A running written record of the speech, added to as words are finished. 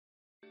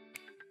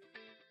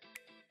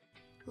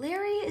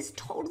Larry is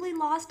totally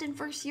lost in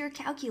first year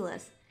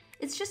calculus.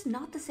 It's just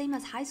not the same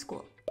as high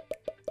school.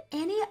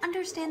 Annie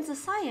understands the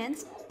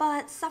science,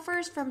 but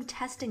suffers from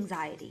test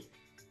anxiety.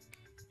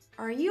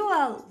 Are you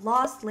a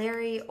lost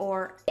Larry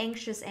or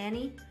anxious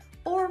Annie?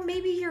 Or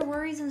maybe your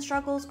worries and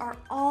struggles are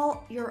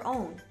all your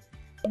own.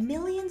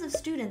 Millions of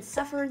students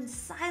suffer in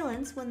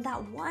silence when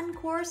that one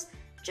course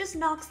just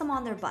knocks them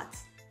on their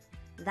butts.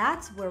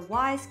 That's where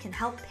Wize can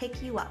help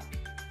pick you up.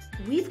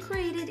 We've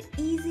created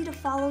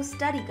easy-to-follow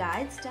study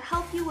guides to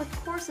help you with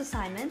course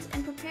assignments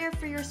and prepare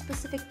for your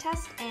specific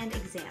tests and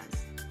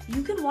exams.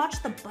 You can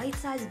watch the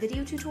bite-sized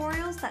video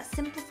tutorials that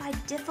simplify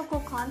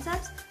difficult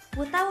concepts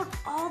without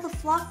all the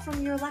fluff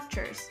from your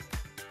lectures.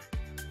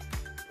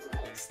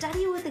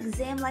 Study with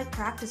exam-like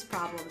practice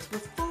problems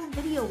with full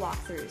video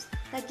walkthroughs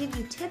that give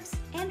you tips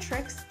and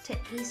tricks to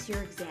ace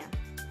your exam.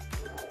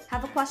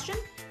 Have a question?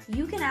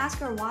 You can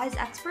ask our Wize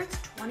experts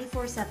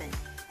 24/7,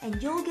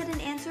 and you'll get an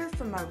answer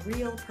from a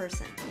real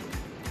person.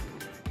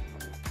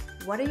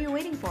 What are you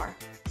waiting for?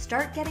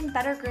 Start getting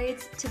better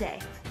grades today.